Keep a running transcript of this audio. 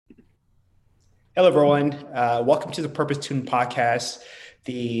Hello, everyone. Welcome to the Purpose Tune podcast.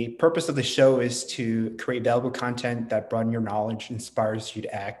 The purpose of the show is to create valuable content that broaden your knowledge, inspires you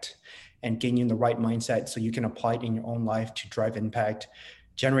to act, and gain you in the right mindset so you can apply it in your own life to drive impact,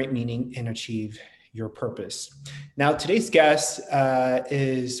 generate meaning, and achieve your purpose. Now, today's guest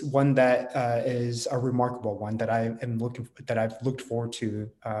is one that is a remarkable one that I've looked forward to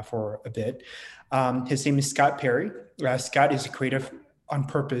for a bit. His name is Scott Perry. Scott is a creative on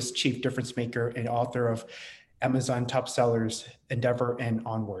Purpose chief difference maker and author of Amazon top sellers Endeavor and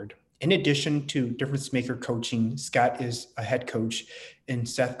Onward. In addition to difference maker coaching, Scott is a head coach in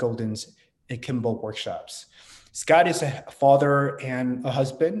Seth Godin's Akimbo workshops. Scott is a father and a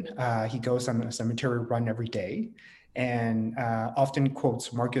husband. He goes on a cemetery run every day and often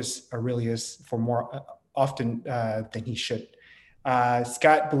quotes Marcus Aurelius for more often than he should.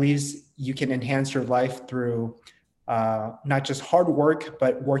 Scott believes you can enhance your life through not just hard work,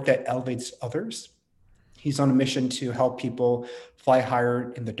 but work that elevates others. He's on a mission to help people fly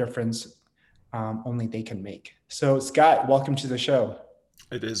higher in the difference only they can make. So, Scott, welcome to the show.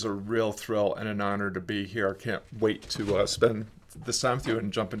 It is a real thrill and an honor to be here. I can't wait to spend this time with you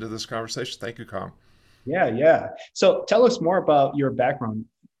and jump into this conversation. Thank you, Colin. Yeah, yeah. So, tell us more about your background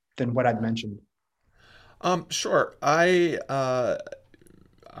than what I'd mentioned. Sure. I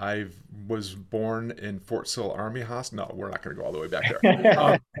was born in Fort Sill Army Hospital. No, we're not going to go all the way back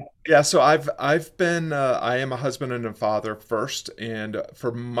there. Yeah, so I've been I am a husband and a father first, and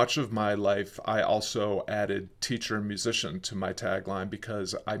for much of my life, I also added teacher and musician to my tagline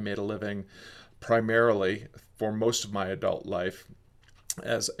because I made a living primarily for most of my adult life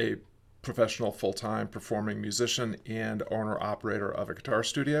as a professional full-time performing musician and owner operator of a guitar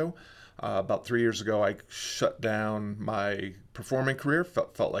studio. About 3 years ago, I shut down my performing career.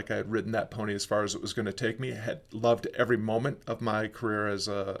 Felt like I had ridden that pony as far as it was going to take me. Had loved every moment of my career as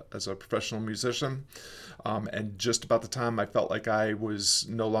a professional musician, and just about the time I felt like I was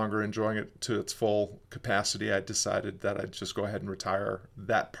no longer enjoying it to its full capacity, I decided that I'd just go ahead and retire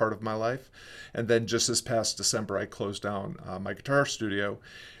that part of my life. And then just this past December, I closed down my guitar studio.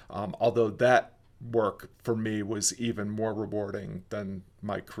 Although that work for me was even more rewarding than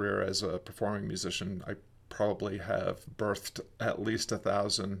my career as a performing musician. I probably have birthed at least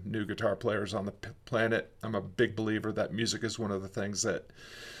 1,000 new guitar players on the planet. I'm a big believer that music is one of the things that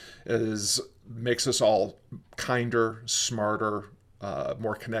is makes us all kinder, smarter,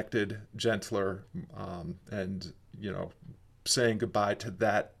 more connected, gentler, and saying goodbye to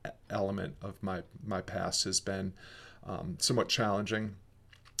that element of my past has been somewhat challenging.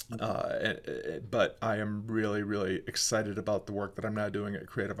 But I am really, really excited about the work that I'm now doing at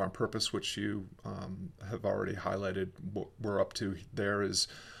Creative on Purpose, which you have already highlighted. What we're up to there is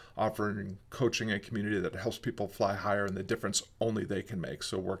offering coaching and community that helps people fly higher in the difference only they can make.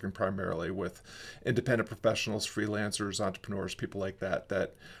 So working primarily with independent professionals, freelancers, entrepreneurs, people like that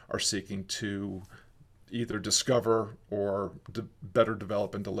that are seeking to either discover or better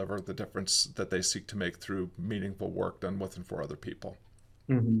develop and deliver the difference that they seek to make through meaningful work done with and for other people.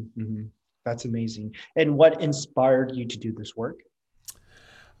 Hmm. That's amazing. And what inspired you to do this work?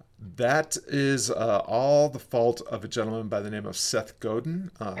 That is all the fault of a gentleman by the name of Seth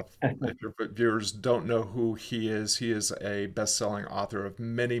Godin. If your viewers don't know who he is a best-selling author of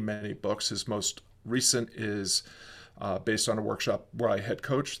many, many books. His most recent is based on a workshop where I head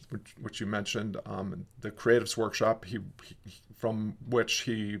coached, which you mentioned, the Creatives Workshop, from which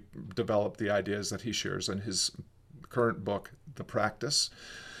he developed the ideas that he shares in his current book, The Practice.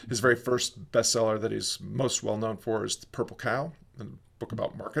 His very first bestseller that he's most well known for is The Purple Cow, a book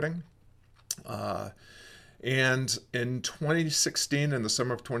about marketing. Uh, and in 2016, in the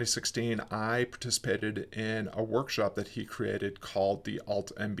summer of 2016, I participated in a workshop that he created called the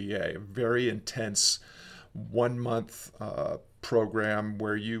Alt MBA, a very intense 1 month program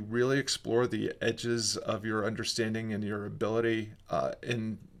where you really explore the edges of your understanding and your ability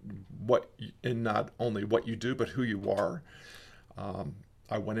in not only what you do but who you are. Um,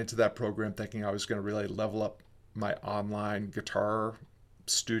 I went into that program thinking I was going to really level up my online guitar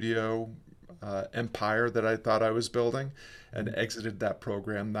studio empire that I thought I was building, and exited that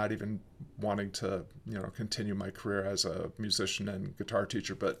program not even wanting to continue my career as a musician and guitar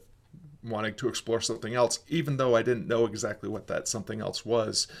teacher, but wanting to explore something else, even though I didn't know exactly what that something else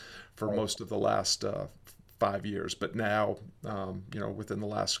was for Right. most of the last 5 years. But now, within the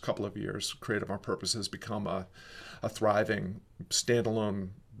last couple of years, Creative on Purpose has become a thriving standalone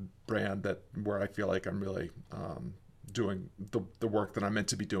brand that where I feel like I'm really doing the work that I'm meant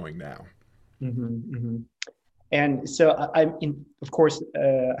to be doing now. Hmm. Hmm. And so of course,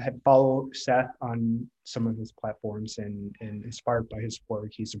 I have followed Seth on some of his platforms and inspired by his work.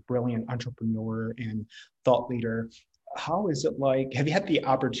 He's a brilliant entrepreneur and thought leader. How is it like? Have you had the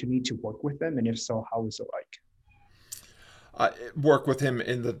opportunity to work with him? And if so, how is it like? I work with him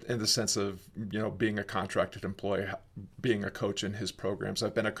in the sense of being a contracted employee, being a coach in his programs.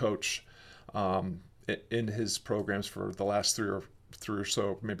 I've been a coach in his programs for the last three or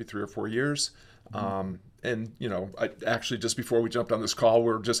so, maybe 3 or 4 years. And I actually just before we jumped on this call,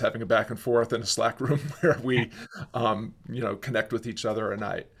 we are just having a back and forth in a Slack room where we, connect with each other. And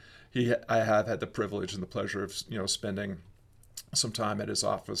I have had the privilege and the pleasure of spending some time at his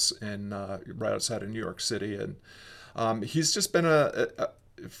office in right outside of New York City, and he's just been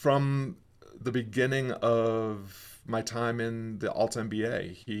from the beginning of my time in the Alt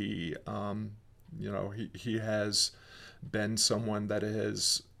MBA. He has been someone that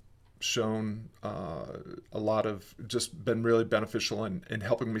has shown a lot of just been really beneficial in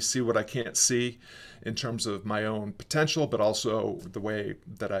helping me see what I can't see in terms of my own potential, but also the way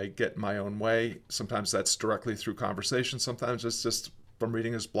that I get my own way. Sometimes that's directly through conversation. Sometimes it's just from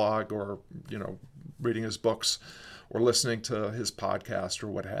reading his blog or, reading his books or listening to his podcast or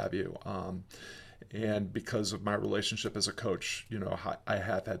what have you. And because of my relationship as a coach, I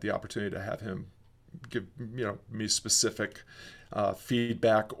have had the opportunity to have him give me specific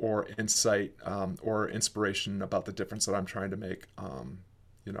feedback or insight or inspiration about the difference that I'm trying to make.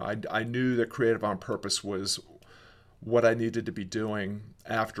 I knew that Creative on Purpose was what I needed to be doing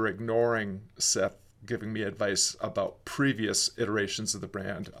after ignoring Seth giving me advice about previous iterations of the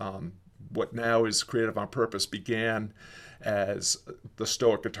brand. What now is Creative on Purpose began as the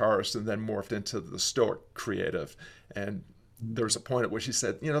Stoic guitarist and then morphed into the Stoic Creative. And there was a point at which he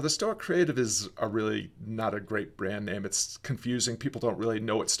said, the Stoic Creative is a really not a great brand name. It's confusing. People don't really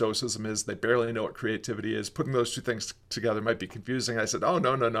know what Stoicism is. They barely know what creativity is. Putting those two things together might be confusing. I said, oh,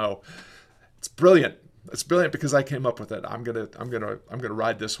 no, no, no. It's brilliant. It's brilliant because I came up with it. I'm gonna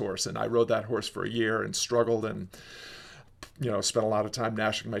ride this horse. And I rode that horse for a year and struggled and spent a lot of time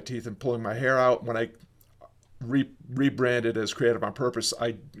gnashing my teeth and pulling my hair out. When I rebranded as Creative on Purpose,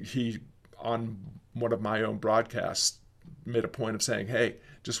 he on one of my own broadcasts made a point of saying, "Hey,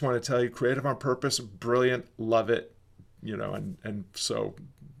 just want to tell you, Creative on Purpose, brilliant, love it," and so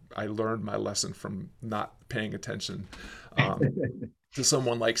I learned my lesson from not paying attention to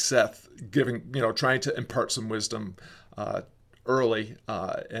someone like Seth, trying to impart some wisdom early,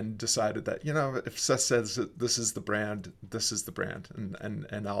 and decided that if Seth says that this is the brand, this is the brand,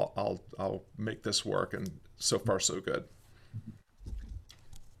 and I'll make this work, and so far so good.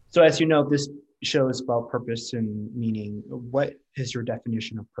 So as you know, this show is about purpose and meaning. What is your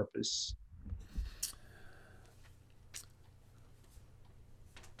definition of purpose?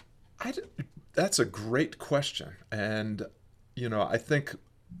 That's a great question. And, I think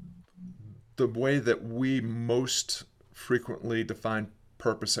the way that we most frequently define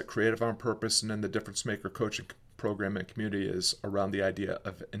purpose at Creative on Purpose and in the Difference Maker coaching program and community is around the idea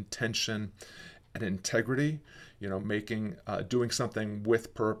of intention and integrity. Doing something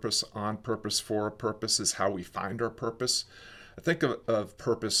with purpose, on purpose, for a purpose is how we find our purpose. I think of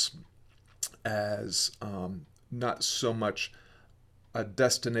purpose as not so much a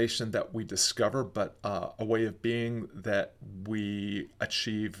destination that we discover, but a way of being that we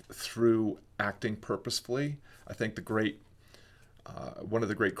achieve through acting purposefully. I think one of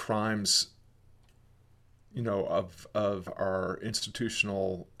the great crimes, of our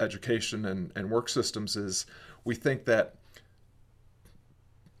institutional education and work systems is we think that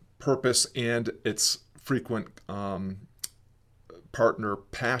purpose and its frequent partner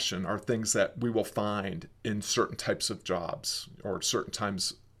passion are things that we will find in certain types of jobs or certain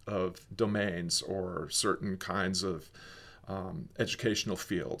types of domains or certain kinds of educational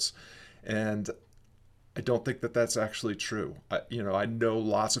fields. And I don't think that that's actually true. I know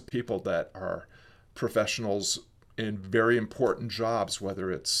lots of people that are professionals in very important jobs,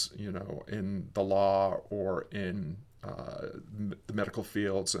 whether it's, in the law or in the medical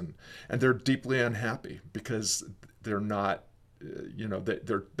fields, and they're deeply unhappy because they're not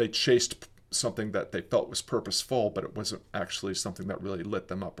they chased something that they felt was purposeful, but it wasn't actually something that really lit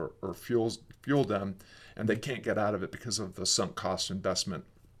them up or fueled them, and they can't get out of it because of the sunk cost investment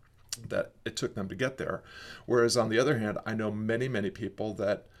that it took them to get there. Whereas on the other hand, I know many, many people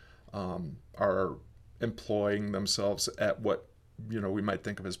that are employing themselves at what we might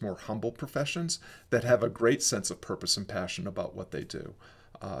think of as more humble professions that have a great sense of purpose and passion about what they do.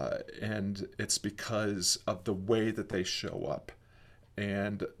 And it's because of the way that they show up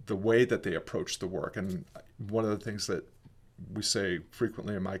and the way that they approach the work. And one of the things that we say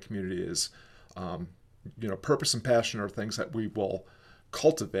frequently in my community is purpose and passion are things that we will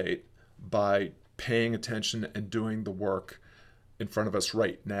cultivate by paying attention and doing the work in front of us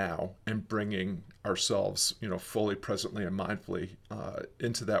right now and bringing ourselves, fully, presently, and mindfully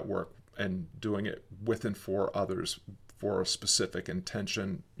into that work and doing it with and for others for a specific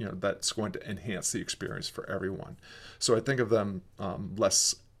intention, that's going to enhance the experience for everyone. So I think of them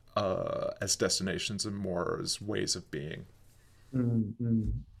less as destinations and more as ways of being. Mm-hmm.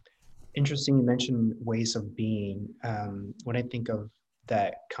 Interesting. You mentioned ways of being. When I think of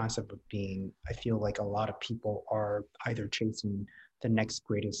that concept of being, I feel like a lot of people are either chasing the next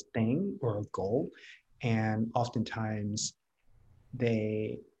greatest thing or a goal, and oftentimes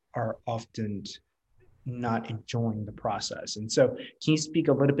they are often not enjoying the process. And so, can you speak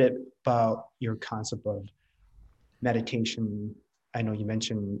a little bit about your concept of meditation? I know you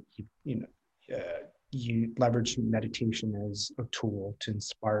mentioned you leverage meditation as a tool to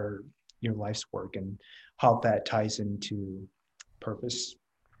inspire your life's work and how that ties into purpose.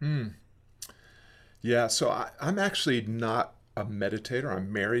 Hmm. Yeah, so I'm actually not a meditator.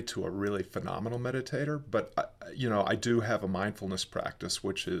 I'm married to a really phenomenal meditator, but I do have a mindfulness practice,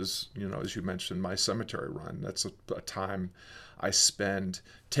 which is, as you mentioned, my cemetery run. That's a time I spend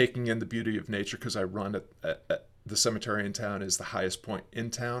taking in the beauty of nature because I run at the cemetery in town is the highest point in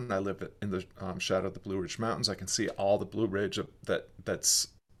town. I live in the shadow of the Blue Ridge Mountains. I can see all the Blue Ridge that's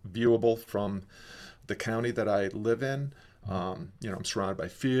viewable from the county that I live in. I'm surrounded by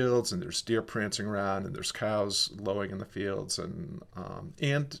fields, and there's deer prancing around, and there's cows lowing in the fields, and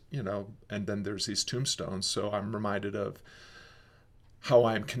then there's these tombstones. So I'm reminded of how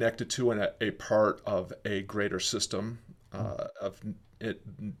I'm connected to and a part of a greater system of it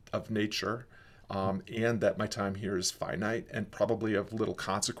of nature, and that my time here is finite and probably of little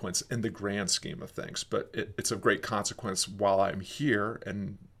consequence in the grand scheme of things. But it's of great consequence while I'm here,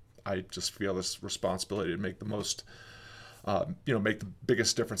 and I just feel this responsibility to make the most make the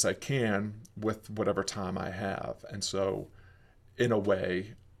biggest difference I can with whatever time I have. And so, in a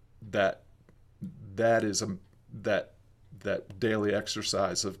way, that that is a that that daily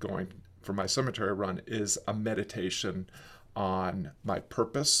exercise of going for my cemetery run is a meditation on my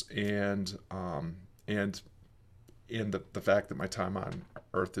purpose and the fact that my time on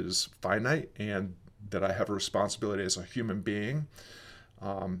earth is finite and that I have a responsibility as a human being,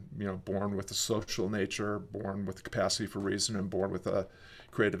 born with a social nature, born with the capacity for reason, and born with a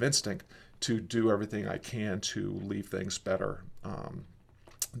creative instinct to do everything I can to leave things better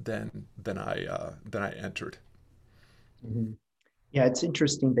than I entered. Mhm. Yeah, it's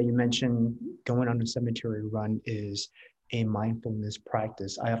interesting that you mentioned going on a cemetery run is a mindfulness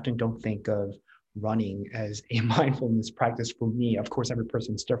practice. I often don't think of running as a mindfulness practice for me. Of course, every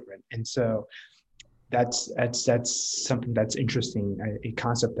person's different. And so that's something that's interesting, a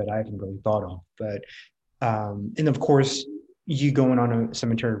concept that I haven't really thought of. But and of course, you going on a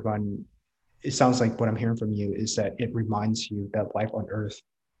cemetery run, it sounds like what I'm hearing from you is that it reminds you that life on Earth,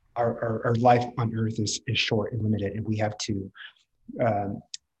 our life on Earth is short and limited, and we have to um,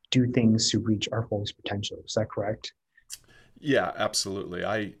 do things to reach our fullest potential. Is that correct? Yeah, absolutely.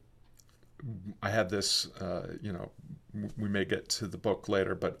 I had this, we may get to the book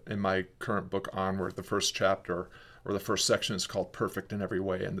later, but in my current book, Onward, the first chapter or the first section is called Perfect in Every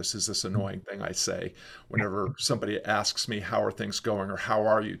Way. And this annoying thing I say whenever somebody asks me, how are things going or how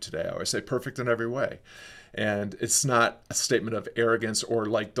are you today? I always say perfect in every way. And it's not a statement of arrogance or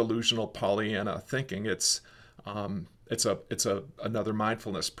like delusional Pollyanna thinking. It's another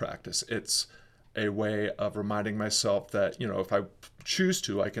mindfulness practice. It's a way of reminding myself that, if I choose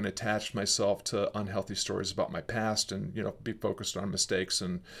to, I can attach myself to unhealthy stories about my past and, be focused on mistakes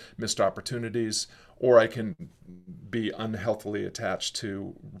and missed opportunities, or I can be unhealthily attached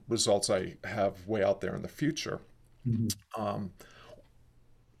to results I have way out there in the future. Mhm. Um,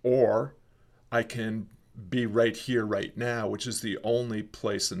 or I can be right here, right now, which is the only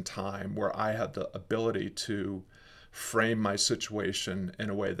place and time where I have the ability to frame my situation in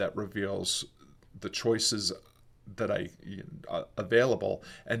a way that reveals the choices that I available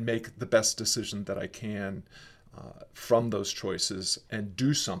and make the best decision that I can from those choices and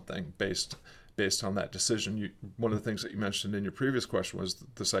do something based on that decision. One of the things that you mentioned in your previous question was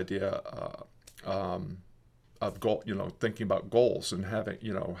this idea of goal, thinking about goals and having,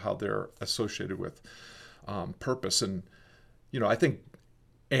 how they're associated with purpose. And, I think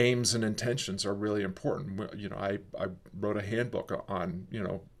aims and intentions are really important. I wrote a handbook on,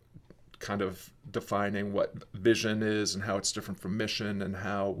 kind of defining what vision is and how it's different from mission and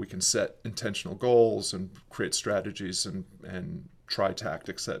how we can set intentional goals and create strategies and try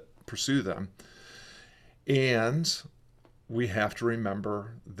tactics that pursue them. And we have to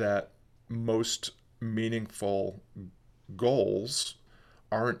remember that most meaningful goals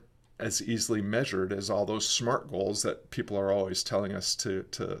aren't as easily measured as all those SMART goals that people are always telling us to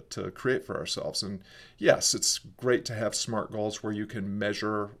create for ourselves. And yes, it's great to have SMART goals where you can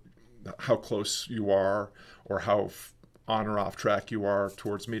measure how close you are or how on or off track you are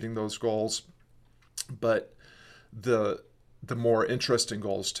towards meeting those goals. But the the more interesting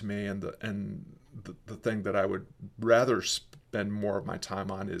goals to me, and the thing that I would rather spend more of my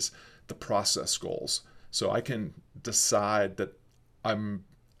time on is the process goals. So I can decide that I'm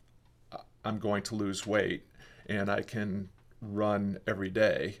I'm going to lose weight, and I can run every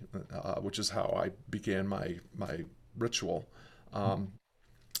day, which is how I began my ritual. Um,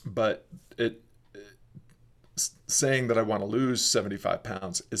 but it saying that I want to lose 75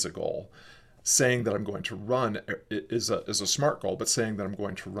 pounds is a goal. Saying that I'm going to run is a smart goal, but saying that I'm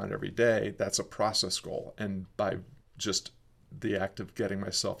going to run every day, that's a process goal. And by just the act of getting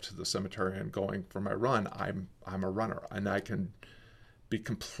myself to the cemetery and going for my run, I'm a runner, and I can be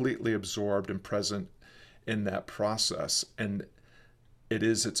completely absorbed and present in that process, and it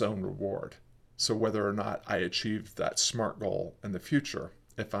is its own reward. So whether or not I achieve that SMART goal in the future,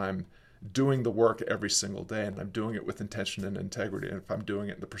 if I'm doing the work every single day and I'm doing it with intention and integrity, and if I'm doing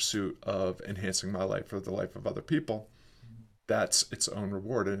it in the pursuit of enhancing my life or the life of other people, that's its own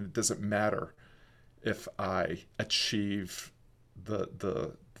reward. And it doesn't matter if I achieve the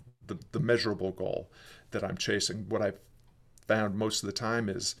the the measurable goal that I'm chasing. What I've found most of the time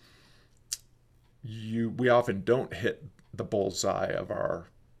is we often don't hit the bullseye of our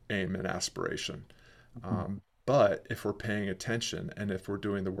aim and aspiration. But if we're paying attention and if we're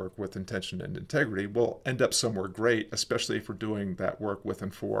doing the work with intention and integrity, we'll end up somewhere great, especially if we're doing that work with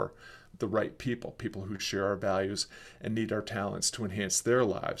and for the right people, people who share our values and need our talents to enhance their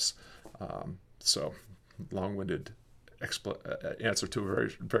lives. So, long-winded answer to a very,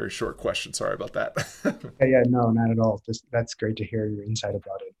 very short question. Sorry about that. Yeah, yeah, no, not at all. That's great to hear your insight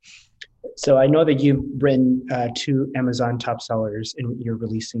about it. So I know that you've written two Amazon top sellers, and you're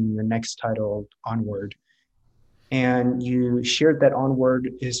releasing your next title, Onward. And you shared that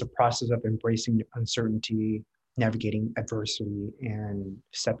Onward is a process of embracing uncertainty, navigating adversity, and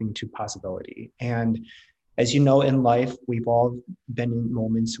stepping to possibility. And as you know, in life, we've all been in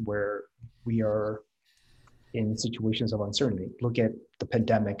moments where we are in situations of uncertainty. Look at the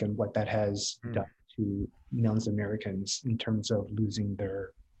pandemic and what that has done to millions of Americans in terms of losing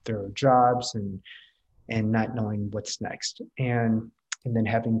their jobs and not knowing what's next, and then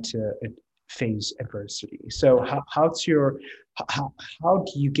having to face adversity. So how, how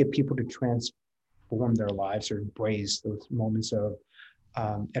do you get people to transform their lives or embrace those moments of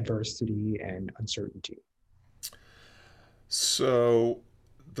adversity and uncertainty? So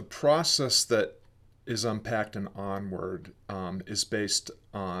the process that is unpacked and Onward is based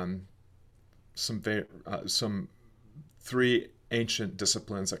on some three ancient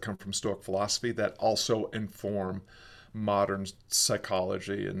disciplines that come from Stoic philosophy that also inform modern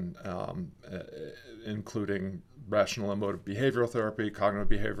psychology, and including rational emotive behavioral therapy, cognitive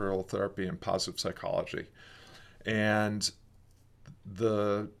behavioral therapy, and positive psychology. And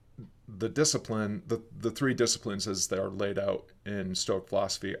the the three disciplines as they are laid out in Stoic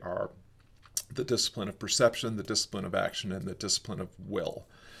philosophy are the discipline of perception, the discipline of action, and the discipline of will.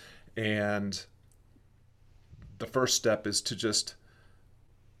 And the first step is to just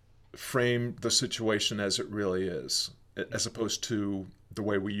frame the situation as it really is, as opposed to the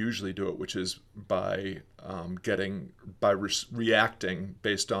way we usually do it, which is by reacting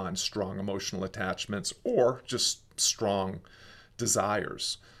based on strong emotional attachments or just strong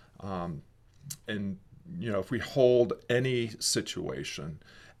desires. Um, and if we hold any situation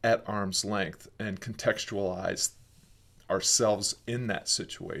at arm's length and contextualize ourselves in that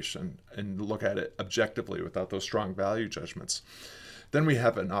situation and look at it objectively without those strong value judgments, then we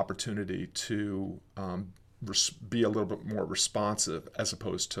have an opportunity to be a little bit more responsive as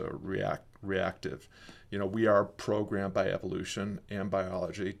opposed to reactive. We are programmed by evolution and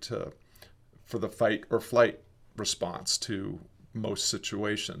biology for the fight or flight response to most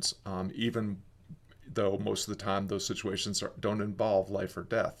situations, even though most of the time those situations don't involve life or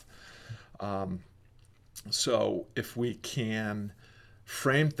death. So if we can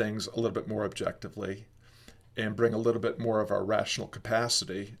frame things a little bit more objectively and bring a little bit more of our rational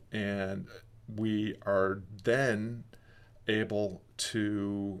capacity, and we are then able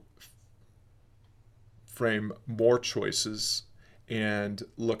to frame more choices and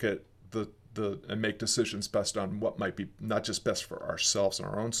look at and make decisions based on what might be not just best for ourselves and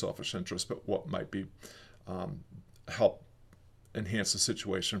our own selfish interests, but what might be help enhance the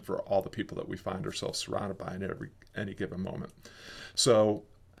situation for all the people that we find ourselves surrounded by in any given moment. So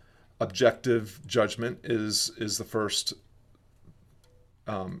objective judgment is the first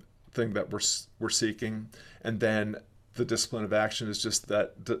thing that we're seeking, and then the discipline of action is just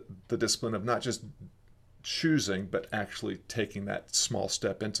that the discipline of not just choosing, but actually taking that small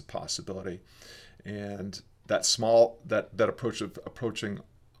step into possibility, and that approach of approaching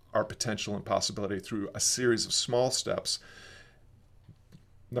our potential and possibility through a series of small steps.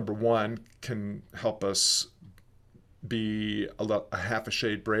 Number one, can help us be a half a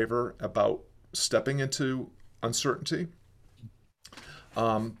shade braver about stepping into uncertainty.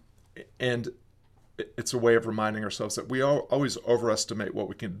 Um, and it's a way of reminding ourselves that we always overestimate what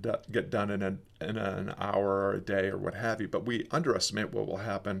we can get done in an hour or a day or what have you, but we underestimate what will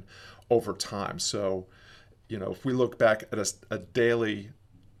happen over time. So, if we look back at a daily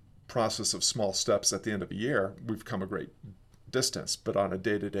process of small steps at the end of a year, we've come a great distance, but on a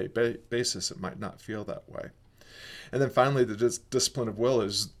day-to-day basis, it might not feel that way. And then finally, the discipline of will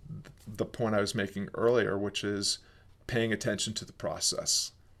is the point I was making earlier, which is paying attention to the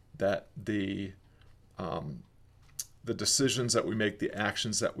process, that the decisions that we make, the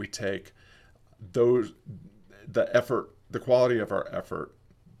actions that we take, the effort, the quality of our effort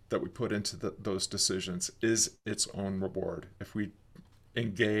that we put into those decisions is its own reward. If we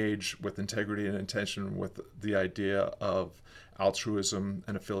engage with integrity and intention with the idea of altruism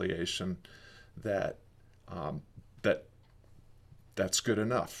and affiliation, that that's good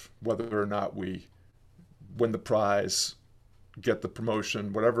enough. Whether or not we win the prize, get the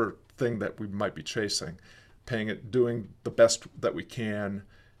promotion, whatever thing that we might be chasing, doing the best that we can,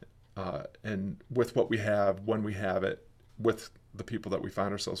 and with what we have, when we have it, with the people that we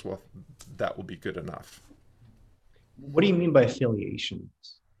find ourselves with, that will be good enough. What do you mean by affiliations?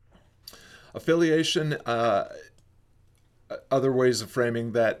 Affiliation, other ways of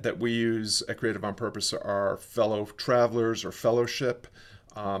framing that we use at Creative on Purpose are fellow travelers or fellowship.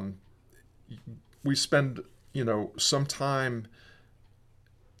 We spend, some time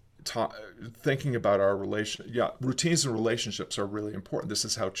thinking about our routines and relationships are really important. This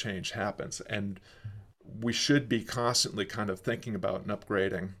is how change happens, and we should be constantly kind of thinking about and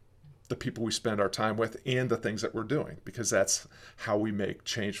upgrading the people we spend our time with and the things that we're doing, because that's how we make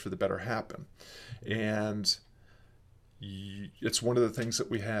change for the better happen. And it's one of the things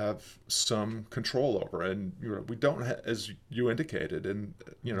that we have some control over, and we don't as you indicated, and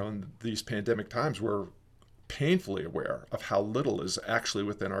in these pandemic times, we're painfully aware of how little is actually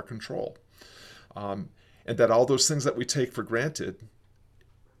within our control, and that all those things that we take for granted,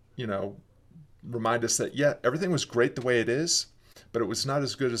 remind us that everything was great the way it is, but it was not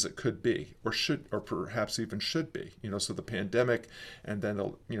as good as it could be, or should, or perhaps even should be. So the pandemic, and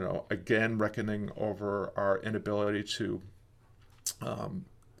then again reckoning over our inability to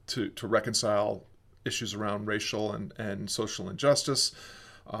reconcile issues around racial and social injustice.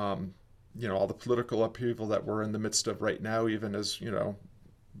 All the political upheaval that we're in the midst of right now, even as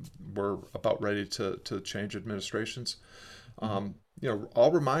we're about ready to change administrations.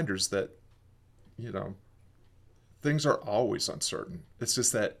 All reminders that things are always uncertain. It's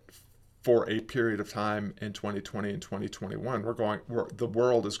just that for a period of time in 2020 and 2021, the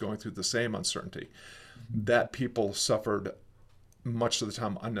world is going through the same uncertainty. That people suffered much of the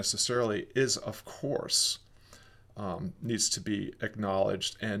time unnecessarily is, of course, needs to be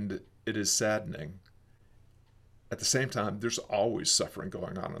acknowledged, and it is saddening. At the same time, there's always suffering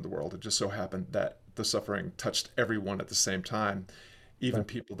going on in the world. It just so happened that the suffering touched everyone at the same time, even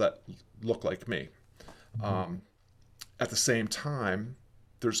people that look like me. At the same time,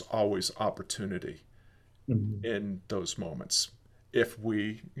 there's always opportunity in those moments. If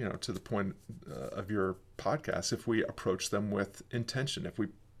we, to the point of your podcast, if we approach them with intention, if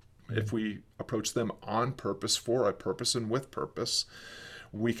we approach them on purpose, for a purpose, and with purpose,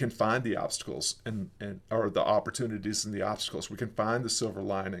 we can find the obstacles or the opportunities in the obstacles. We can find the silver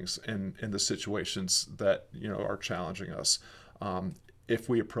linings in the situations that are challenging us. If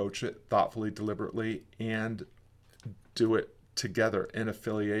we approach it thoughtfully, deliberately, and do it together in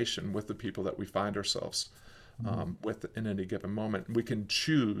affiliation with the people that we find ourselves with in any given moment, we can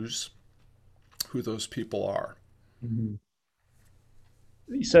choose who those people are.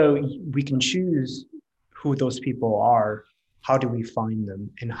 So we can choose who those people are. How do we find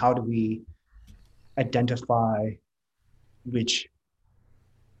them, and how do we identify which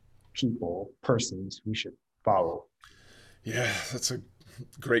persons we should follow? Yeah, that's a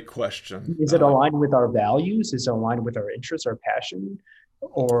great question. Is it aligned with our values? Is it aligned with our interests, our passion?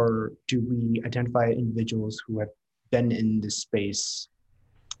 Or do we identify individuals who have been in this space,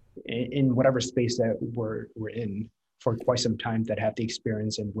 in whatever space that we're in, for quite some time, that have the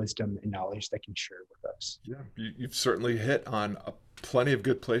experience and wisdom and knowledge that can share with us? lives. Yeah, you've certainly hit on plenty of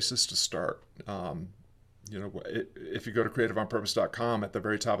good places to start. If you go to creativeonpurpose.com, at the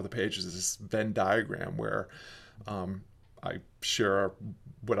very top of the page is this Venn diagram where um, I share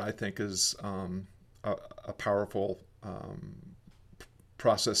what I think is a powerful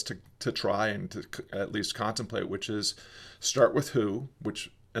process to try and to at least contemplate, which is start with who,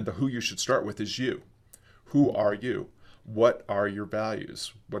 and the who you should start with is you. Who are you? What are your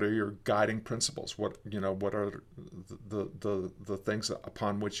values? What are your guiding principles? What are the things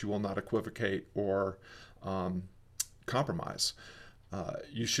upon which you will not equivocate or um, compromise?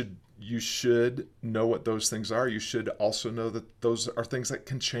 You should know what those things are. You should also know that those are things that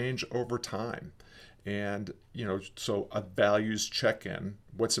can change over time. And so a values check-in,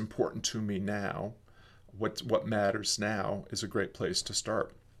 what's important to me now, what matters now, is a great place to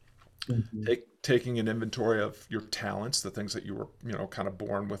start. Mhm. Taking an inventory of your talents, the things that you were, kind of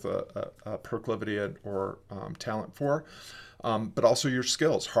born with a proclivity or talent for, but also your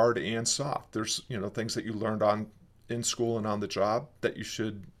skills, hard and soft. There's, things that you learned on in school and on the job that you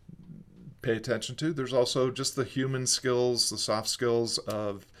should pay attention to. There's also just the human skills, the soft skills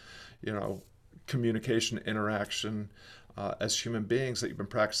of, you know, communication, interaction as human beings that you've been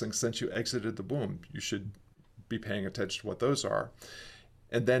practicing since you exited the womb. You should be paying attention to what those are.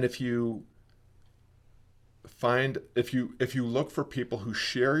 And then if you look for people who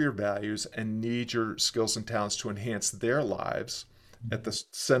share your values and need your skills and talents to enhance their lives, at the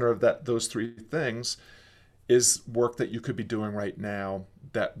center of those three things is work that you could be doing right now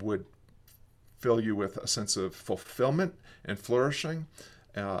that would fill you with a sense of fulfillment and flourishing,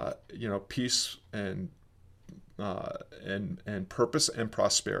 peace and purpose and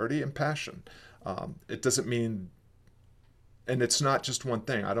prosperity and passion. It doesn't mean, and it's not just one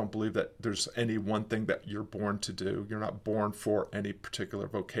thing. I don't believe that there's any one thing that you're born to do. You're not born for any particular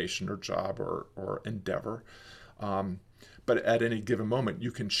vocation or job or endeavor. Um, but at any given moment,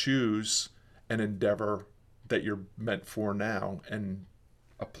 you can choose an endeavor that you're meant for now and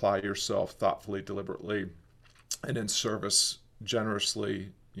apply yourself thoughtfully, deliberately, and in service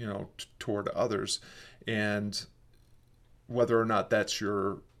generously, toward others. And whether or not that's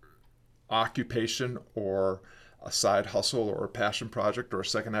your occupation or a side hustle or a passion project or a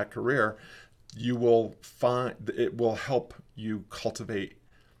second act career, you will find it will help you cultivate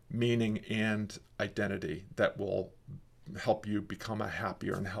meaning and identity that will help you become a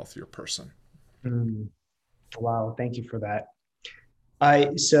happier and healthier person. Mm. Wow, thank you for that.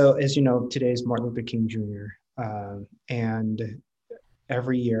 So as you know, today is Martin Luther King Jr. And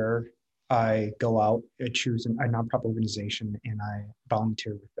every year I go out, I choose a nonprofit organization, and I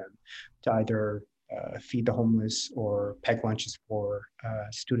volunteer with them to either feed the homeless or pack lunches for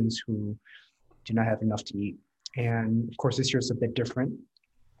students who do not have enough to eat. And of course, this year is a bit different.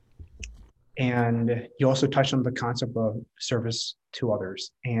 And you also touched on the concept of service to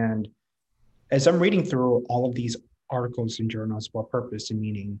others. And as I'm reading through all of these articles and journals about purpose and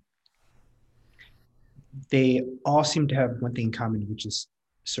meaning, they all seem to have one thing in common, which is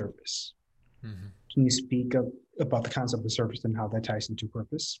service. Mhm. Can you speak about the concept of service and how that ties into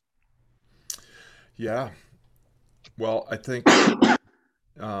purpose? Yeah. Well, I think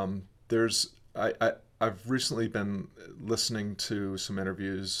there's I've recently been listening to some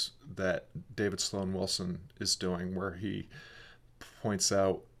interviews that David Sloan Wilson is doing where he points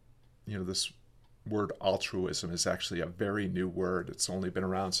out, this word altruism is actually a very new word. It's only been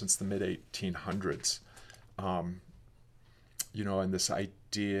around since the mid 1800s. Um, and this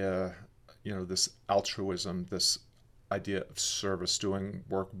idea, this altruism, this idea of service, doing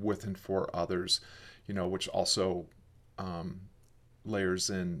work with and for others, which also um, layers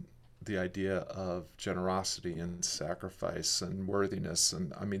in the idea of generosity and sacrifice and worthiness.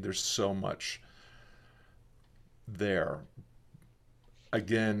 And I mean, there's so much there.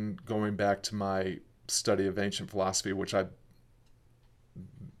 Again, going back to my study of ancient philosophy, which I've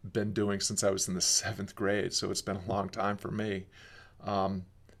been doing since I was in the seventh grade, so it's been a long time for me. Um,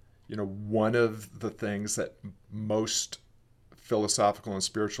 one of the things that most philosophical and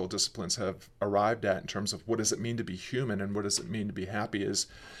spiritual disciplines have arrived at in terms of what does it mean to be human and what does it mean to be happy is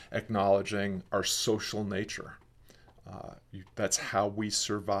acknowledging our social nature. That's how we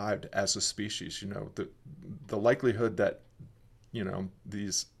survived as a species. The likelihood that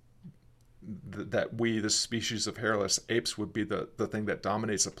these that we, the species of hairless apes, would be the thing that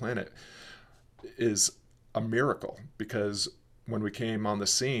dominates the planet is a miracle because when we came on the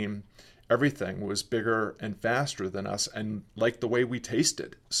scene, everything was bigger and faster than us and like the way we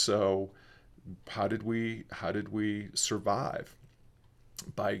tasted. So how did we survive?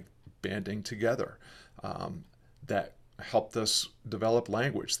 By banding together. That helped us develop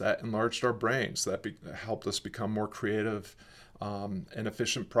language, that enlarged our brains, that helped us become more creative and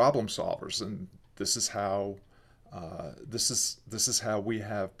efficient problem solvers. And this is how this is how we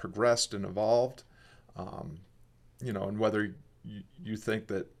have progressed and evolved. Um, and whether you think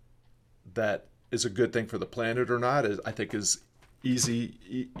that is a good thing for the planet or not, I think is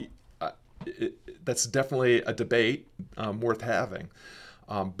easy. That's definitely a debate worth having.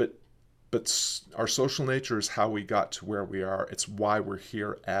 But our social nature is how we got to where we are. It's why we're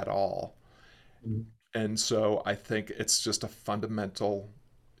here at all. Mhm. And so I think it's just a fundamental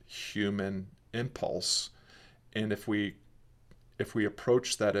human impulse. And if we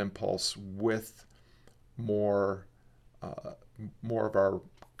approach that impulse with more uh, more of our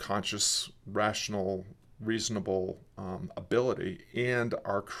conscious, rational, reasonable ability and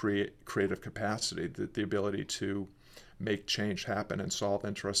our creative capacity, the ability to make change happen and solve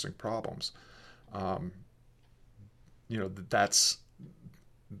interesting problems. Um, that's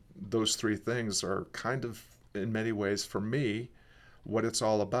those three things are kind of, in many ways, for me, what it's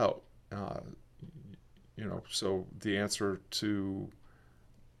all about. Uh, so the answer to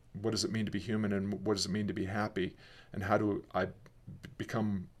what does it mean to be human and what does it mean to be happy and how do I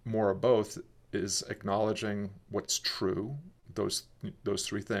become more of both is acknowledging what's true, those those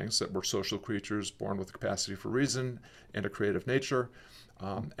three things, that we're social creatures born with a capacity for reason and a creative nature,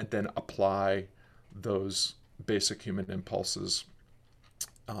 and then apply those basic human impulses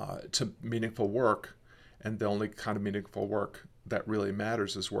to meaningful work. And the only kind of meaningful work that really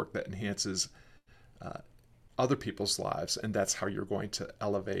matters is work that enhances uh, other people's lives, and that's how you're going to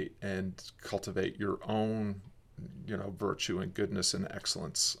elevate and cultivate your own, virtue and goodness and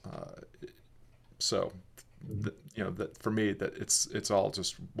excellence. So, that for me, that it's all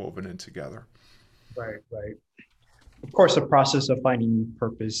just woven in together. Right, right. Of course, the process of finding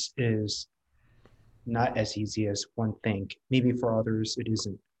purpose is not as easy as one think. Maybe for others it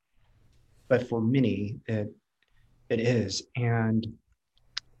isn't, but for many it is. And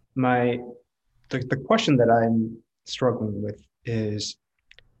my the question that I'm struggling with is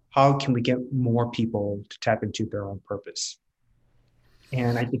how can we get more people to tap into their own purpose?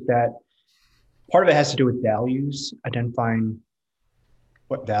 And I think that part of it has to do with values, identifying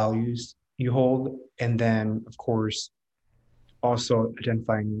what values you hold, and then of course also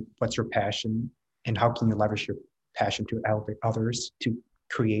identifying what's your passion and how can you leverage your passion to elevate others to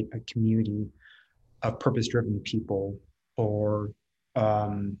create a community of purpose-driven people or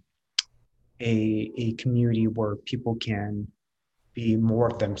um, a community where people can be more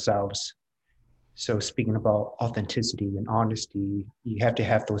of themselves. So speaking about authenticity and honesty, you have to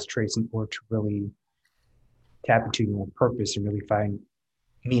have those traits in order to really tap into your own purpose and really find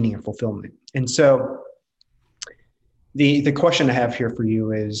meaning and fulfillment. And so the question I have here for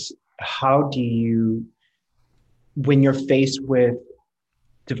you is how do you, when you're faced with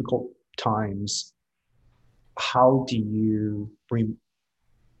difficult times, how do you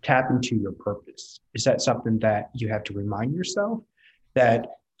tap into your purpose? Is that something that you have to remind yourself that,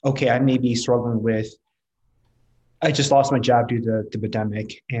 okay, I may be struggling with, I just lost my job due to the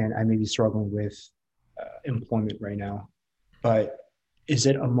pandemic, and I may be struggling with employment right now, but is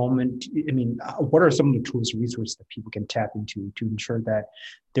it a moment? I mean, what are some of the tools and resources that people can tap into to ensure that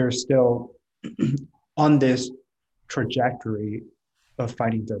they're still on this trajectory of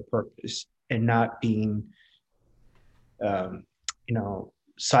finding their purpose and not being, um,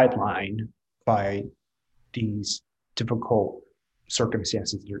 sidelined by these difficult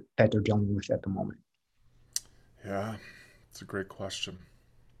circumstances that they're dealing with at the moment? Yeah, it's a great question.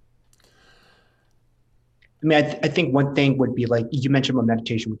 I mean, I think one thing would be like you mentioned about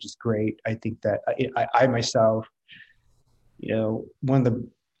meditation, which is great. I think that I myself, one of the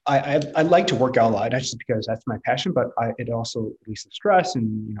I like to work out a lot, not just because that's my passion, but it also releases stress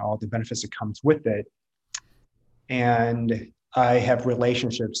and all the benefits that comes with it. And I have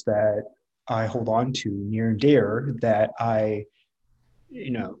relationships that I hold on to near and dear that I,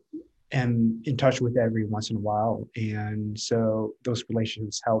 you know, am in touch with every once in a while. And so those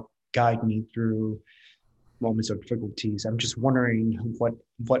relationships help guide me through moments of difficulties. I'm just wondering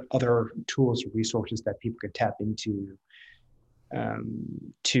what other tools or resources that people could tap into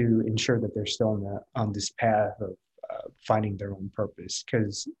um, to ensure that they're still on this path of finding their own purpose.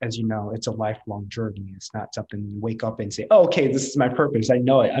 Because as you know, it's a lifelong journey. It's not something you wake up and say, "Oh, okay, this is my purpose. I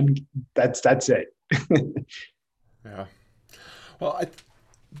know it. That's it." Yeah. Well,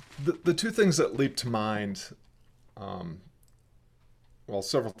 the two things that leap to mind, um, well,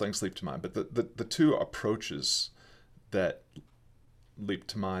 several things leap to mind, but the two approaches that leap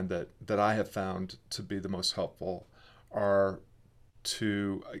to mind that I have found to be the most helpful are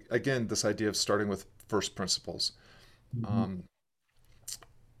to, again, this idea of starting with first principles. Mhm. um,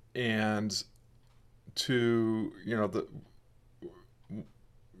 and to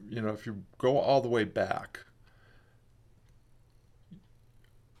if you go all the way back,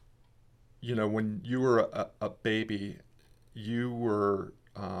 when you were a baby, you were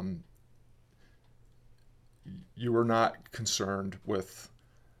you were not concerned with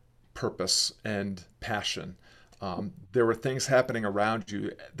purpose and passion. There were things happening around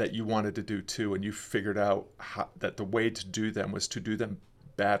you that you wanted to do too, and you figured out that the way to do them was to do them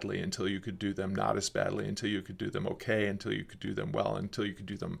badly until you could do them not as badly, until you could do them okay, until you could do them well, until you could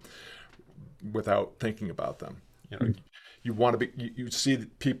do them without thinking about them. You know, you want to be, you see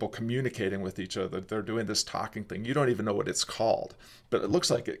people communicating with each other. They're doing this talking thing. You don't even know what it's called, but it looks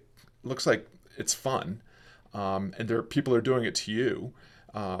like it's fun. And there people are doing it to you.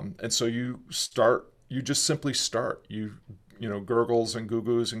 And so you just simply start. Gurgles and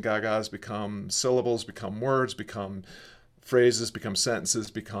goo-goos and gagas become syllables, become words, become phrases, become sentences,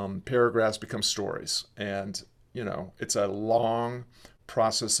 become paragraphs, become stories. And, it's a long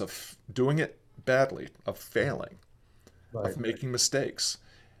process of doing it badly, of failing, Right. of making mistakes,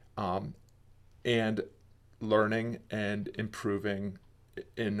 um, and learning and improving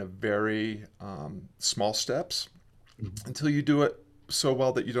in a very small steps Mhm. until you do it so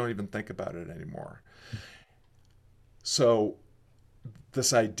well that you don't even think about it anymore. So,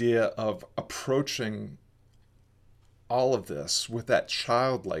 this idea of approaching all of this with that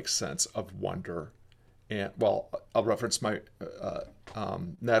childlike sense of wonder, and well, I'll reference my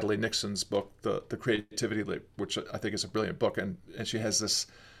Natalie Nixon's book, the Creativity Leap, which I think is a brilliant book, and she has this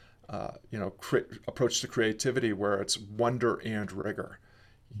approach to creativity where it's wonder and rigor,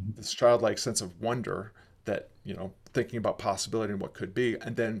 Mhm. this childlike sense of wonder that thinking about possibility and what could be,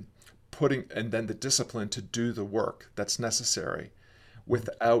 and then the discipline to do the work that's necessary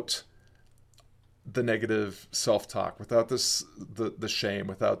without the negative self-talk, without the shame,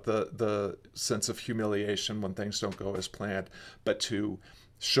 without the sense of humiliation when things don't go as planned, but to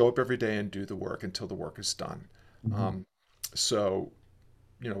show up every day and do the work until the work is done. Mhm. um, so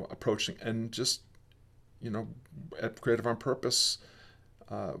approaching, and just at Creative on Purpose,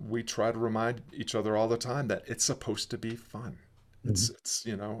 we try to remind each other all the time that it's supposed to be fun.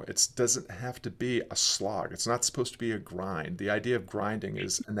 Mhm. It doesn't have to be a slog. It's not supposed to be a grind. The idea of grinding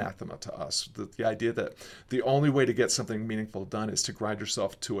is anathema to us. The idea that the only way to get something meaningful done is to grind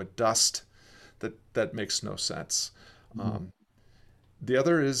yourself to a dust, that makes no sense. Mhm. Um, the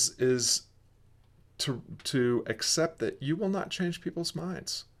other is to accept that you will not change people's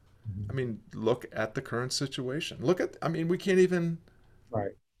minds. I Mhm. mean, look at the current situation. I mean,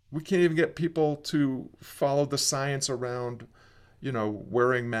 Right. we can't even get people to follow the science around,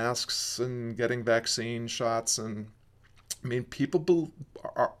 wearing masks and getting vaccine shots. And I mean,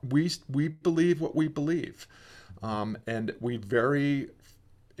 we believe what we believe, and we very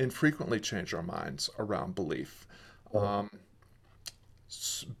infrequently change our minds around belief. Right. Um,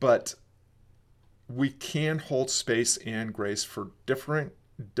 but we can hold space and grace for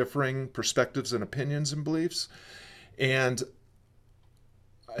differing perspectives and opinions and beliefs. And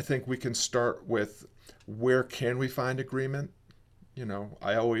I think we can start with, where can we find agreement?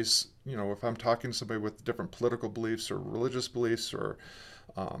 I always, if I'm talking to somebody with different political beliefs or religious beliefs or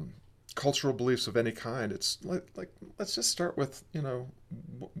um, cultural beliefs of any kind, it's like let's just start with,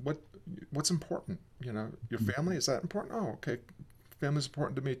 what what's important. Your Mhm. family, is that important? Oh, okay, family's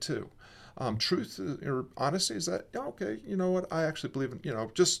important to me too. Truth or honesty, is that, yeah, okay? You know what? I actually believe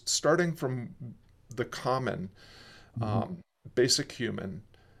in, just starting from the common, Mhm. um, basic human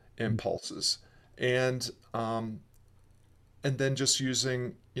impulses, and and then just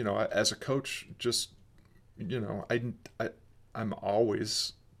using, as a coach, just, you know I, I I'm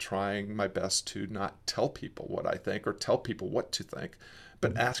always trying my best to not tell people what I think or tell people what to think,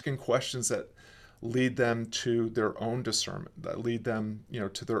 but Mhm. asking questions that lead them to their own discernment, that lead them,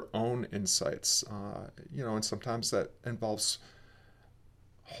 to their own insights, and sometimes that involves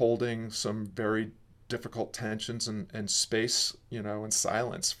holding some very difficult tensions and space, and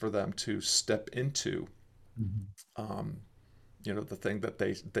silence for them to step into, Mhm. um, the thing that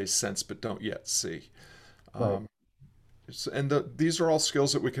they sense but don't yet see. Right. Um, these are all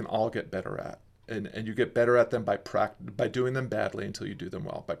skills that we can all get better at. And you get better at them by doing them badly until you do them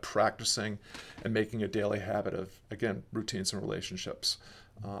well, by practicing and making a daily habit of, again, routines and relationships,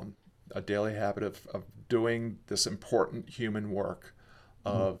 um, a daily habit of doing this important human work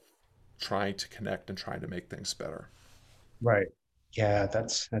Mhm. of trying to connect and trying to make things better. Right. Yeah,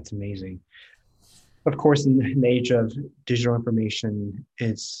 that's amazing. Of course, in the age of digital information,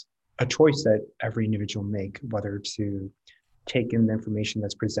 it's a choice that every individual make, whether to take in the information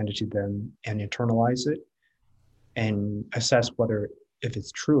that's presented to them and internalize it, and assess whether if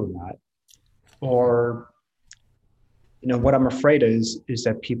it's true or not. Mhm. Or, what I'm afraid is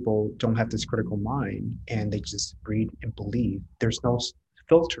that people don't have this critical mind and they just read and believe. There's no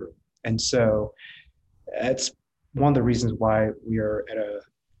filter. And so that's one of the reasons why we are at a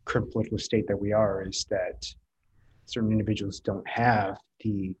current political state that we are, is that certain individuals don't have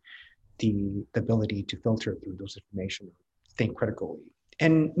the ability to filter through those information, think critically.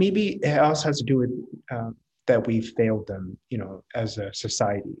 And maybe it also has to do with that we failed them, as a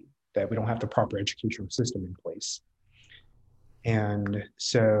society, that we don't have the proper educational system in place. And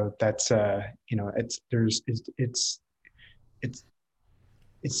so that's it's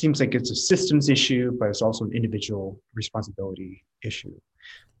it seems like it's a systems issue, but it's also an individual responsibility issue.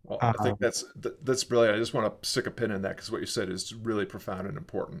 Well, I think Um, that's brilliant. I just want to stick a pin in that because what you said is really profound and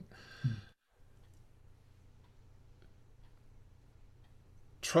important.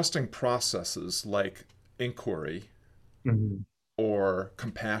 Trusting processes like inquiry mhm, or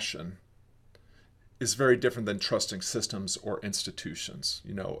compassion is very different than trusting systems or institutions,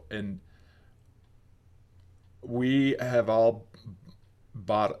 and we have all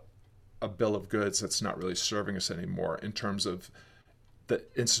bought a bill of goods that's not really serving us anymore in terms of the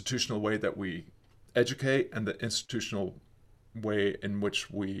institutional way that we educate and the institutional way in which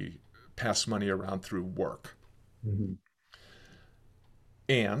we pass money around through work. mhm,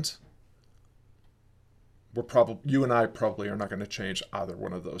 And we're probably you and I probably are not going to change either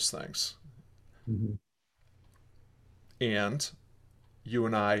one of those things. mhm, And you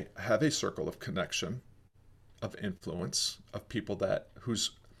and I have a circle of connection, of influence, of people that who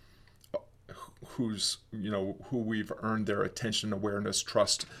we've earned their attention, awareness,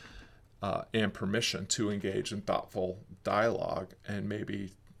 trust, and permission to engage in thoughtful dialogue and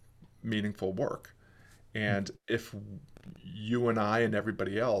maybe meaningful work. And if you and I and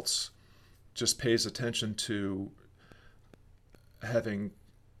everybody else just pays attention to having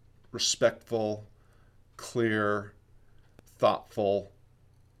respectful, clear, thoughtful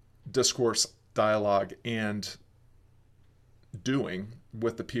discourse, dialogue, and doing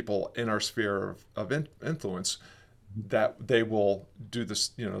with the people in our sphere of influence, that they will do this,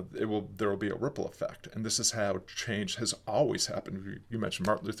 there will be a ripple effect. And this is how change has always happened. You mentioned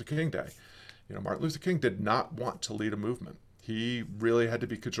Martin Luther King Day. Martin Luther King did not want to lead a movement. He really had to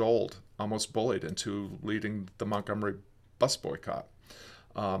be cajoled, almost bullied into leading the Montgomery bus boycott.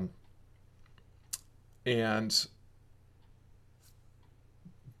 Um, and,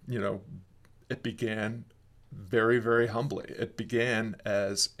 you know, it began very, very humbly. It began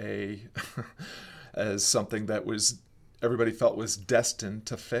as a as something that was everybody felt was destined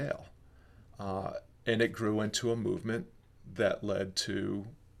to fail, uh, and it grew into a movement that led to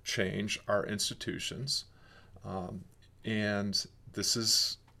change our institutions. Um, and this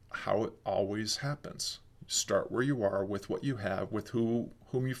is how it always happens. Start where you are with what you have, with whom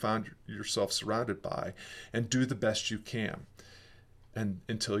you found yourself surrounded by, and do the best you can, and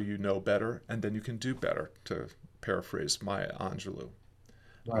until you know better, and then you can do better. To paraphrase Maya Angelou,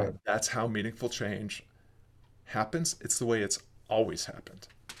 right. that's how meaningful change happens. It's the way it's always happened.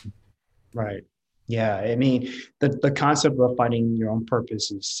 Right. Yeah. I mean, the concept of finding your own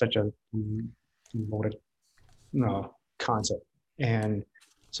purpose is such a loaded, concept. And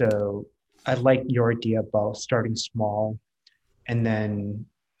so I like your idea about starting small and then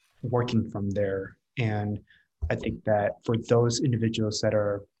working from there. And I think that for those individuals that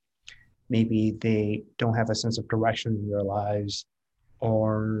are, maybe they don't have a sense of direction in their lives,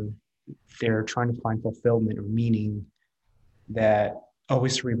 or they're trying to find fulfillment or meaning, that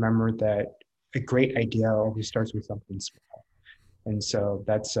always remember that a great idea always starts with something small. And so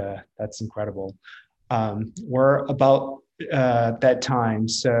that's incredible. We're about that time.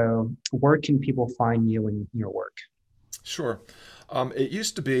 So where can people find you and your work? Sure. It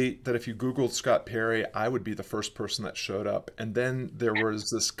used to be that if you Googled Scott Perry, I would be the first person that showed up. And then there was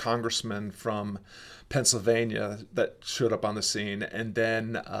this congressman from Pennsylvania that showed up on the scene. And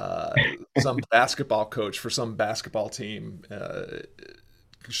then some basketball coach for some basketball team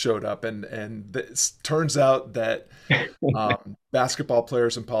showed up. And it turns out that basketball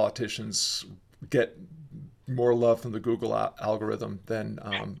players and politicians get more love from the Google algorithm than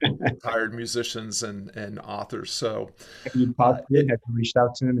retired musicians and authors. So Have you uh, talked to him? it, Have you reached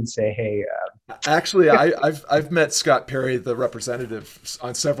out to him and say, hey, actually, I've met Scott Perry, the representative,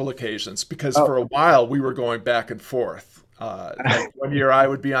 on several occasions because oh, for a while we were going back and forth. Like one year I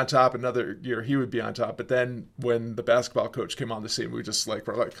would be on top, another year he would be on top. But then when the basketball coach came on the scene, we just like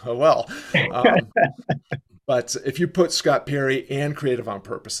were like, oh well. Um, but if you put Scott Perry and Creative on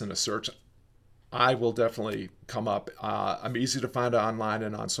Purpose in a search, I will definitely come up. I'm easy to find online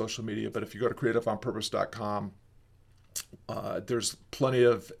and on social media, but if you go to creativeonpurpose.com, There's plenty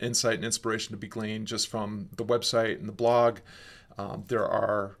of insight and inspiration to be gleaned just from the website and the blog. There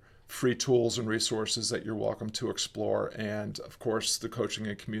are free tools and resources that you're welcome to explore. And of course, the coaching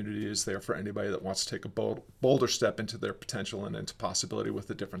and community is there for anybody that wants to take a bolder step into their potential and into possibility with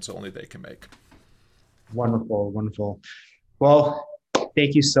the difference only they can make. Wonderful, wonderful. Well,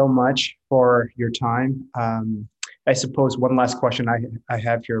 thank you so much for your time. I suppose one last question I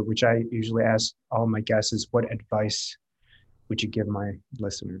have here, which I usually ask all my guests, is what advice would you give my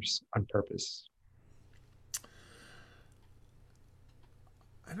listeners on purpose?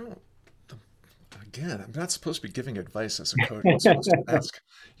 I don't, again, I'm not supposed to be giving advice as a coach. I'm supposed to ask,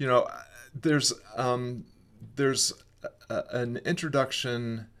 you know, there's, there's an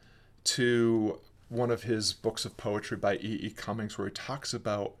introduction to one of his books of poetry by E. E. Cummings where he talks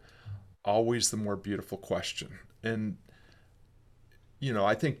about always the more beautiful question. And,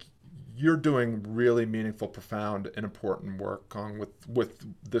 I think you're doing really meaningful, profound, and important work on with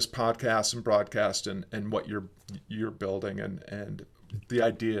this podcast and broadcast and what you're building and the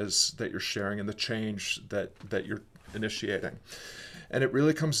ideas that you're sharing and the change that you're initiating. And it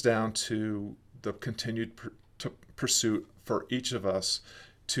really comes down to the continued pursuit for each of us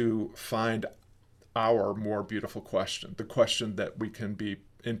to find our more beautiful question, the question that we can be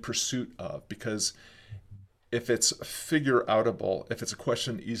in pursuit of. Because if it's figure outable, if it's a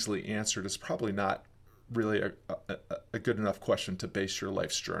question easily answered, it's probably not really a good enough question to base your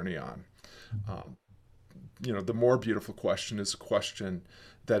life's journey on. Um, the more beautiful question is a question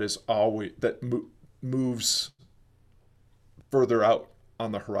that is always moves further out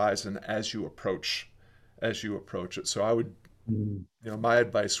on the horizon as you approach it. So I would, Mm, my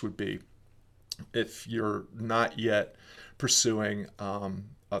advice would be, if you're not yet pursuing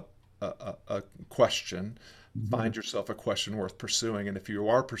a question, mhm, find yourself a question worth pursuing. And if you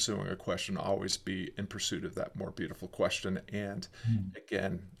are pursuing a question, always be in pursuit of that more beautiful question. And mm.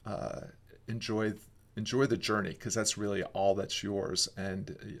 again, enjoy enjoy the journey, because that's really all that's yours.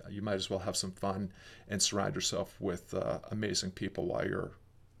 And you might as well have some fun and surround yourself with amazing people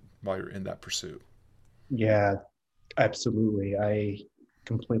while you're in that pursuit. Yeah, absolutely. I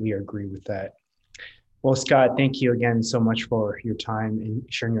completely agree with that. Well, Scott, thank you again so much for your time and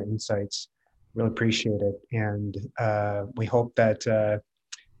sharing your insights. Really appreciate it. And we hope that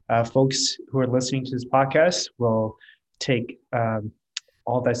folks who are listening to this podcast will take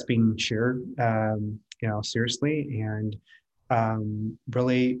all that's being shared, seriously, and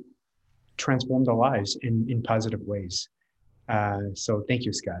really transform their lives in positive ways. So thank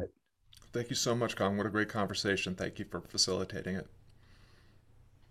you, Scott. Thank you so much, Kong. What a great conversation. Thank you for facilitating it.